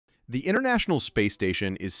The International Space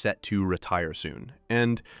Station is set to retire soon,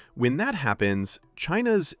 and when that happens,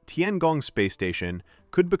 China's Tiangong space station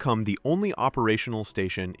could become the only operational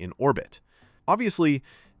station in orbit. Obviously,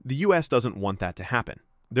 the US doesn't want that to happen.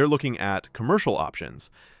 They're looking at commercial options,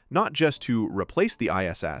 not just to replace the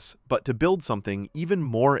ISS, but to build something even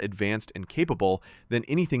more advanced and capable than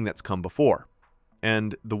anything that's come before.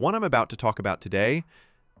 And the one I'm about to talk about today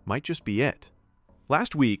might just be it.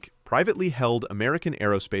 Last week, privately held American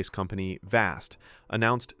aerospace company VAST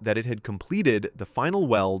announced that it had completed the final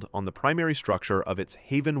weld on the primary structure of its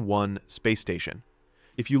Haven 1 space station.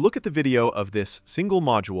 If you look at the video of this single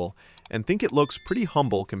module and think it looks pretty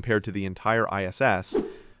humble compared to the entire ISS,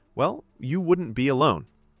 well, you wouldn't be alone.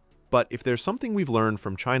 But if there's something we've learned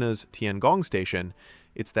from China's Tiangong station,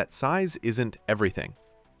 it's that size isn't everything.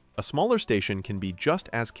 A smaller station can be just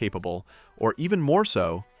as capable, or even more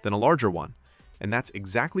so, than a larger one. And that's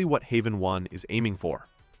exactly what Haven 1 is aiming for.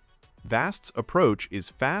 VAST's approach is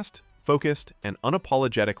fast, focused, and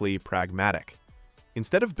unapologetically pragmatic.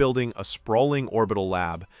 Instead of building a sprawling orbital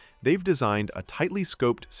lab, they've designed a tightly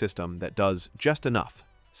scoped system that does just enough,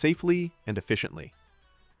 safely and efficiently.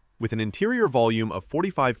 With an interior volume of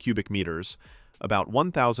 45 cubic meters, about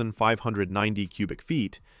 1,590 cubic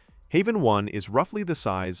feet, Haven 1 is roughly the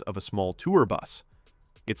size of a small tour bus.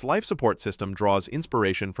 Its life support system draws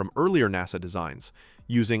inspiration from earlier NASA designs,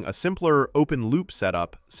 using a simpler open-loop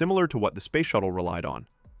setup similar to what the Space Shuttle relied on.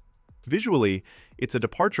 Visually, it's a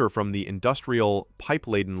departure from the industrial,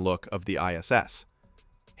 pipe-laden look of the ISS.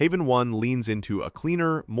 Haven 1 leans into a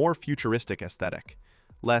cleaner, more futuristic aesthetic.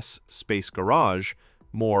 Less space garage,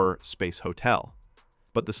 more space hotel.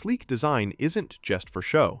 But the sleek design isn't just for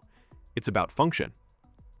show. It's about function.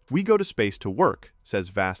 "We go to space to work," says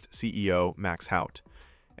VAST CEO Max Haut.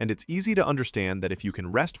 And it's easy to understand that if you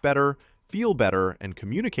can rest better, feel better, and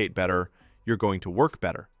communicate better, you're going to work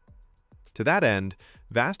better. To that end,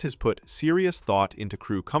 VAST has put serious thought into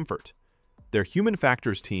crew comfort. Their human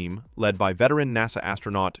factors team, led by veteran NASA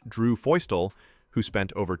astronaut Drew Feustel, who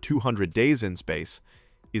spent over 200 days in space,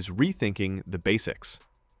 is rethinking the basics.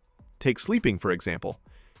 Take sleeping, for example.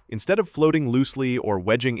 Instead of floating loosely or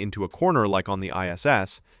wedging into a corner like on the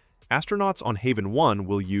ISS, astronauts on Haven 1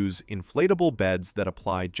 will use inflatable beds that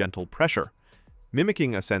apply gentle pressure,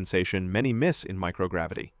 mimicking a sensation many miss in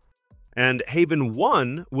microgravity. And Haven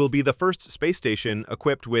 1 will be the first space station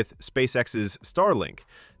equipped with SpaceX's Starlink,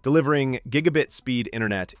 delivering gigabit-speed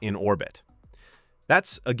internet in orbit.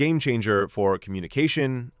 That's a game changer for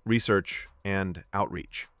communication, research, and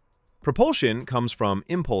outreach. Propulsion comes from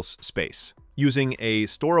Impulse Space, using a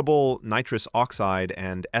storable nitrous oxide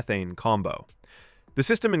and ethane combo. The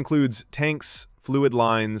system includes tanks, fluid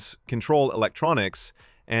lines, control electronics,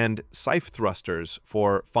 and sife thrusters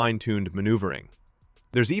for fine-tuned maneuvering.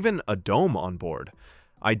 There's even a dome on board,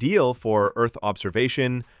 ideal for Earth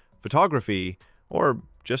observation, photography, or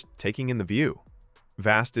just taking in the view.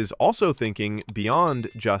 VAST is also thinking beyond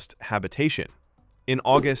just habitation. In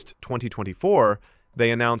August 2024,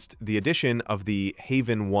 they announced the addition of the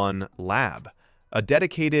Haven 1 Lab, a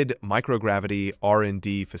dedicated microgravity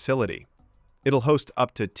R&D facility. It'll host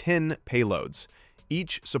up to 10 payloads,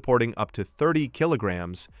 each supporting up to 30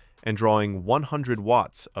 kilograms and drawing 100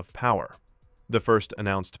 watts of power. The first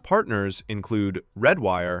announced partners include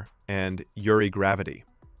Redwire and Uri Gravity.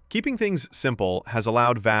 Keeping things simple has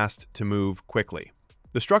allowed VAST to move quickly.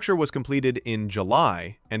 The structure was completed in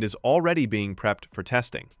July and is already being prepped for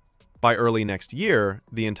testing. By early next year,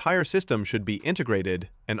 the entire system should be integrated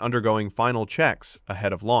and undergoing final checks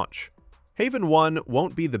ahead of launch. Haven 1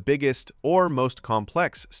 won't be the biggest or most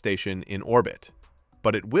complex station in orbit,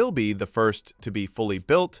 but it will be the first to be fully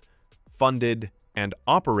built, funded, and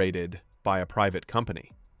operated by a private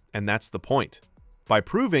company. And that's the point. By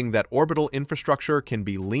proving that orbital infrastructure can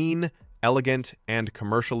be lean, elegant, and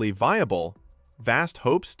commercially viable, VAST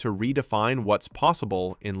hopes to redefine what's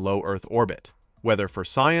possible in low Earth orbit. Whether for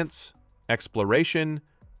science, exploration,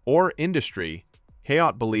 or industry,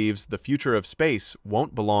 Haut believes the future of space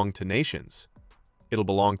won't belong to nations. It'll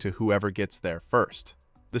belong to whoever gets there first.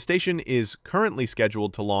 The station is currently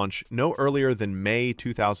scheduled to launch no earlier than May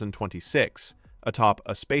 2026, atop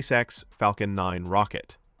a SpaceX Falcon 9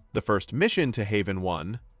 rocket. The first mission to Haven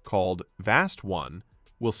 1, called VAST 1,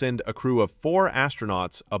 will send a crew of 4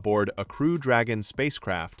 astronauts aboard a Crew Dragon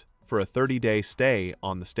spacecraft for a 30-day stay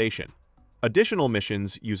on the station. Additional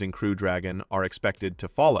missions using Crew Dragon are expected to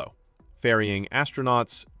follow, ferrying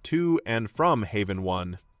astronauts to and from Haven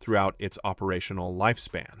 1 throughout its operational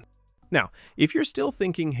lifespan. Now, if you're still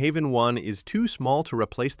thinking Haven 1 is too small to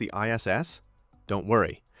replace the ISS, don't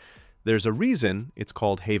worry. There's a reason it's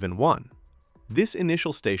called Haven 1. This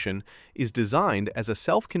initial station is designed as a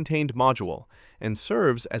self-contained module and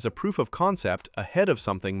serves as a proof of concept ahead of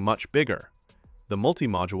something much bigger, the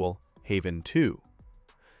multi-module Haven 2.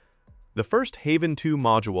 The first Haven 2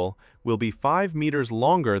 module will be 5 meters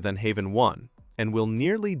longer than Haven 1 and will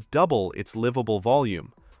nearly double its livable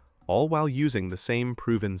volume, all while using the same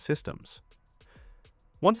proven systems.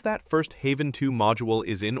 Once that first Haven 2 module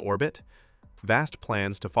is in orbit, VAST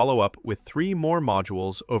plans to follow up with 3 more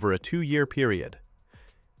modules over a 2-year period.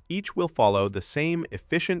 Each will follow the same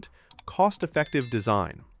efficient, cost-effective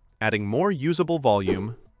design, adding more usable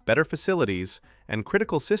volume, better facilities, and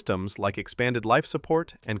critical systems like expanded life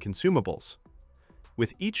support and consumables.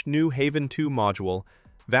 With each new Haven 2 module,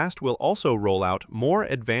 VAST will also roll out more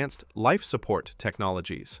advanced life support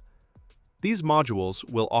technologies. These modules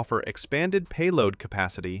will offer expanded payload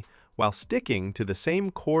capacity while sticking to the same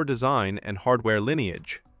core design and hardware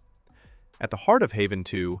lineage. At the heart of Haven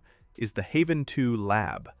 2 is the Haven 2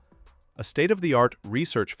 Lab, a state-of-the-art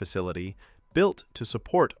research facility built to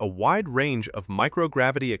support a wide range of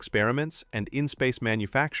microgravity experiments and in-space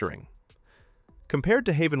manufacturing. Compared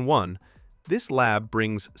to Haven 1, this lab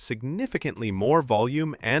brings significantly more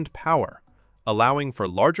volume and power, allowing for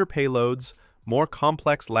larger payloads, more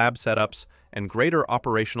complex lab setups, and greater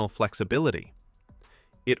operational flexibility.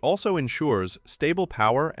 It also ensures stable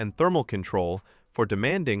power and thermal control for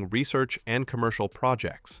demanding research and commercial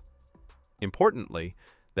projects. Importantly,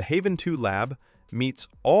 the Haven 2 lab meets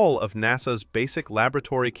all of NASA's basic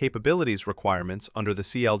laboratory capabilities requirements under the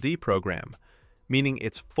CLD program, meaning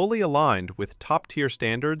it's fully aligned with top-tier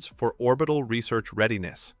standards for orbital research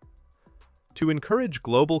readiness. To encourage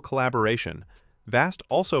global collaboration, VAST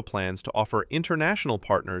also plans to offer international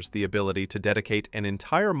partners the ability to dedicate an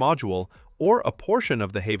entire module or a portion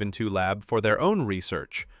of the Haven 2 lab for their own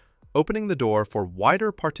research, opening the door for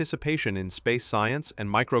wider participation in space science and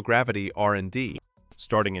microgravity R&D.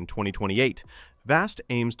 Starting in 2028, VAST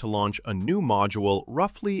aims to launch a new module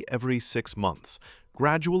roughly every 6 months,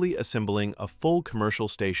 gradually assembling a full commercial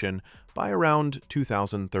station by around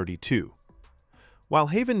 2032. While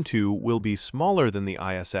Haven 2 will be smaller than the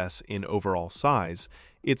ISS in overall size,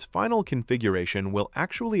 its final configuration will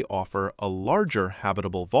actually offer a larger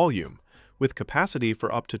habitable volume, with capacity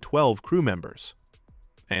for up to 12 crew members.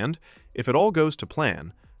 And, if it all goes to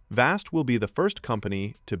plan, VAST will be the first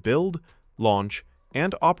company to build, launch,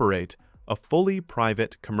 and operate a fully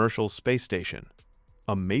private commercial space station,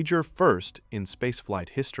 a major first in spaceflight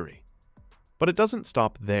history. But it doesn't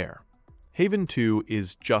stop there. Haven 2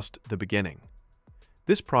 is just the beginning.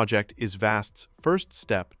 This project is VAST's first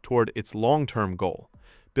step toward its long-term goal,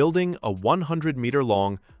 building a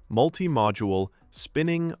 100-meter-long, multi-module,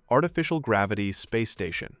 spinning artificial gravity space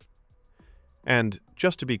station. And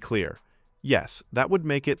just to be clear, yes, that would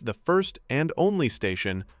make it the first and only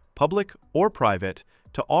station, public or private,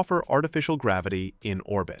 to offer artificial gravity in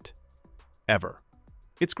orbit. Ever.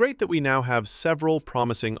 It's great that we now have several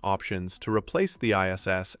promising options to replace the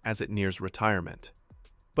ISS as it nears retirement.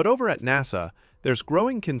 But over at NASA, there's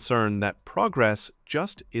growing concern that progress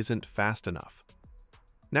just isn't fast enough.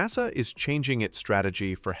 NASA is changing its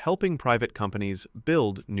strategy for helping private companies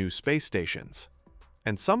build new space stations.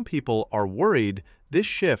 And some people are worried this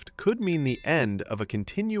shift could mean the end of a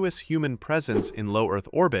continuous human presence in low Earth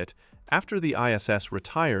orbit after the ISS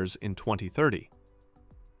retires in 2030.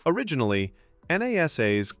 Originally,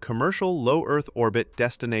 NASA's Commercial Low Earth Orbit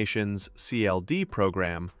Destinations (CLD)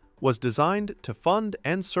 program was designed to fund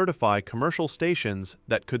and certify commercial stations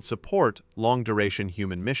that could support long-duration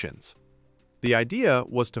human missions. The idea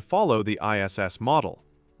was to follow the ISS model,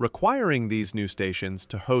 requiring these new stations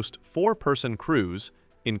to host 4-person crews,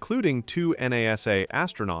 including 2 NASA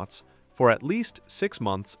astronauts, for at least 6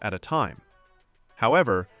 months at a time.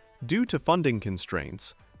 However, due to funding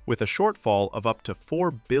constraints, with a shortfall of up to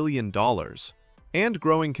 $4 billion, and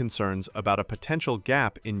growing concerns about a potential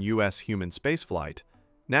gap in U.S. human spaceflight,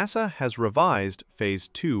 NASA has revised Phase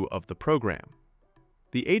 2 of the program.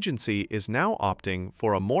 The agency is now opting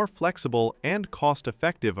for a more flexible and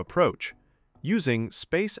cost-effective approach, using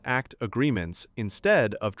Space Act agreements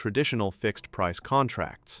instead of traditional fixed-price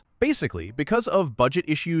contracts. Basically, because of budget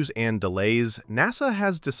issues and delays, NASA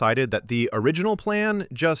has decided that the original plan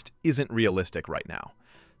just isn't realistic right now.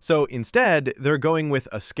 So instead, they're going with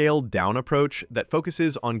a scaled-down approach that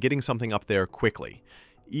focuses on getting something up there quickly,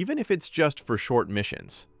 even if it's just for short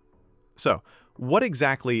missions. So, what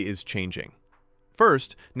exactly is changing?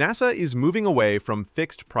 First, NASA is moving away from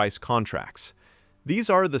fixed-price contracts. These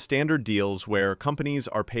are the standard deals where companies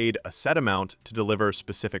are paid a set amount to deliver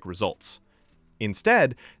specific results.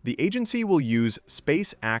 Instead, the agency will use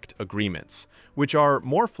Space Act agreements, which are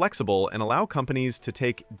more flexible and allow companies to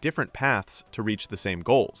take different paths to reach the same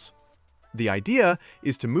goals. The idea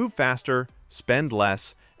is to move faster, spend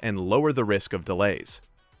less, and lower the risk of delays.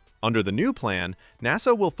 Under the new plan,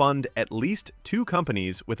 NASA will fund at least 2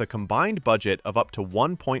 companies with a combined budget of up to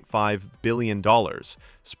 $1.5 billion,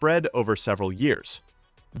 spread over several years.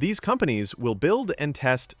 These companies will build and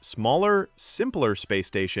test smaller, simpler space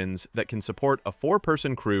stations that can support a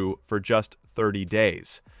 4-person crew for just 30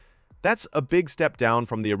 days. That's a big step down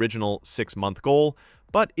from the original 6-month goal,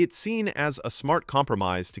 but it's seen as a smart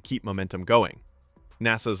compromise to keep momentum going.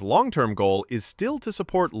 NASA's long-term goal is still to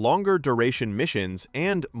support longer duration missions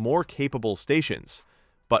and more capable stations.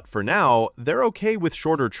 But for now, they're okay with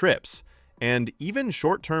shorter trips, and even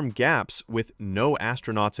short-term gaps with no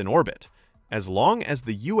astronauts in orbit, as long as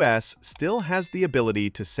the US still has the ability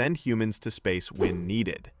to send humans to space when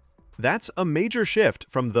needed. That's a major shift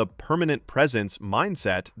from the permanent presence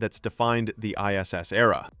mindset that's defined the ISS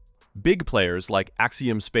era. Big players like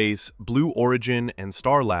Axiom Space, Blue Origin, and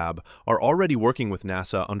Starlab are already working with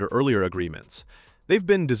NASA under earlier agreements. They've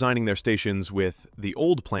been designing their stations with the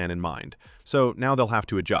old plan in mind, so now they'll have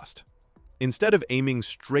to adjust. Instead of aiming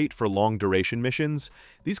straight for long-duration missions,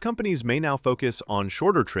 these companies may now focus on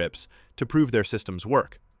shorter trips to prove their systems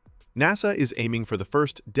work. NASA is aiming for the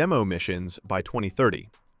first demo missions by 2030,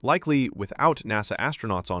 likely without NASA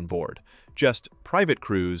astronauts on board, just private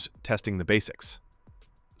crews testing the basics.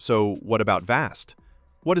 So what about VAST?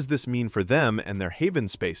 What does this mean for them and their Haven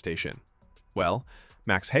space station? Well,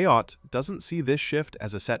 Max Hayot doesn't see this shift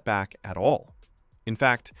as a setback at all. In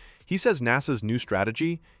fact, he says NASA's new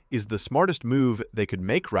strategy is the smartest move they could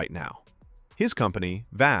make right now. His company,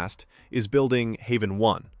 VAST, is building Haven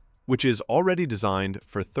 1, which is already designed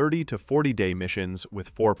for 30 to 40-day missions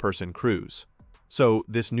with 4-person crews. So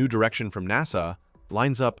this new direction from NASA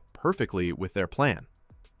lines up perfectly with their plan.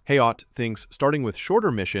 Hayot thinks starting with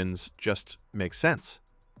shorter missions just makes sense.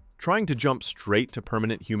 Trying to jump straight to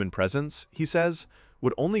permanent human presence, he says,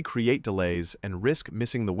 would only create delays and risk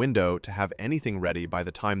missing the window to have anything ready by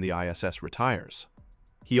the time the ISS retires.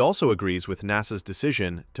 He also agrees with NASA's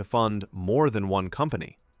decision to fund more than one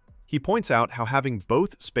company. He points out how having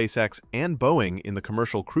both SpaceX and Boeing in the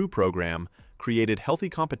Commercial Crew Program created healthy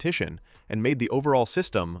competition and made the overall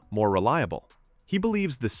system more reliable. He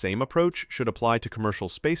believes the same approach should apply to commercial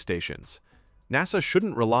space stations. NASA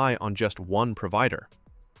shouldn't rely on just one provider.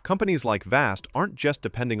 Companies like VAST aren't just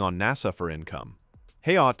depending on NASA for income.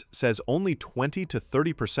 Hayot says only 20 to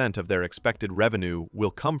 30% of their expected revenue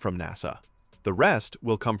will come from NASA. The rest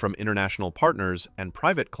will come from international partners and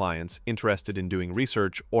private clients interested in doing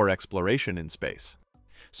research or exploration in space.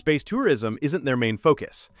 Space tourism isn't their main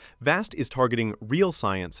focus. VAST is targeting real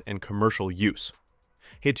science and commercial use.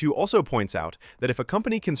 He2 also points out that if a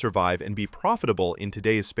company can survive and be profitable in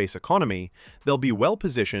today's space economy, they'll be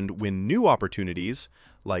well-positioned when new opportunities,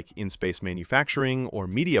 like in-space manufacturing or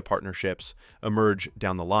media partnerships, emerge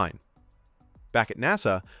down the line. Back at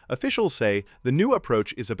NASA, officials say the new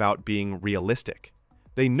approach is about being realistic.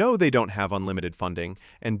 They know they don't have unlimited funding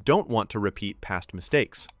and don't want to repeat past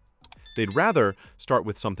mistakes. They'd rather start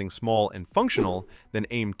with something small and functional than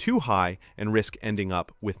aim too high and risk ending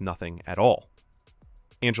up with nothing at all.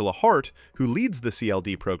 Angela Hart, who leads the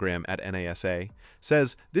CLD program at NASA,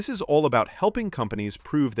 says this is all about helping companies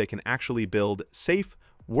prove they can actually build safe,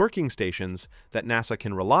 working stations that NASA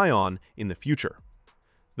can rely on in the future.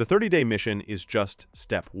 The 30-day mission is just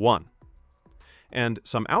step 1. And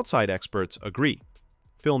some outside experts agree.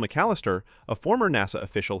 Phil McAllister, a former NASA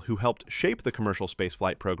official who helped shape the commercial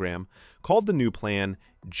spaceflight program, called the new plan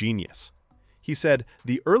genius. He said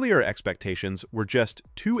the earlier expectations were just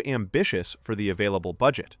too ambitious for the available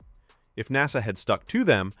budget. If NASA had stuck to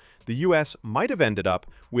them, the US might have ended up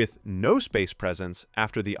with no space presence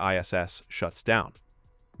after the ISS shuts down.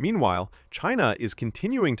 Meanwhile, China is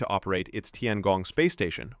continuing to operate its Tiangong space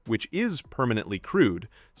station, which is permanently crewed,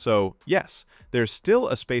 so yes, there's still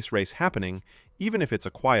a space race happening, even if it's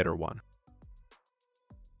a quieter one.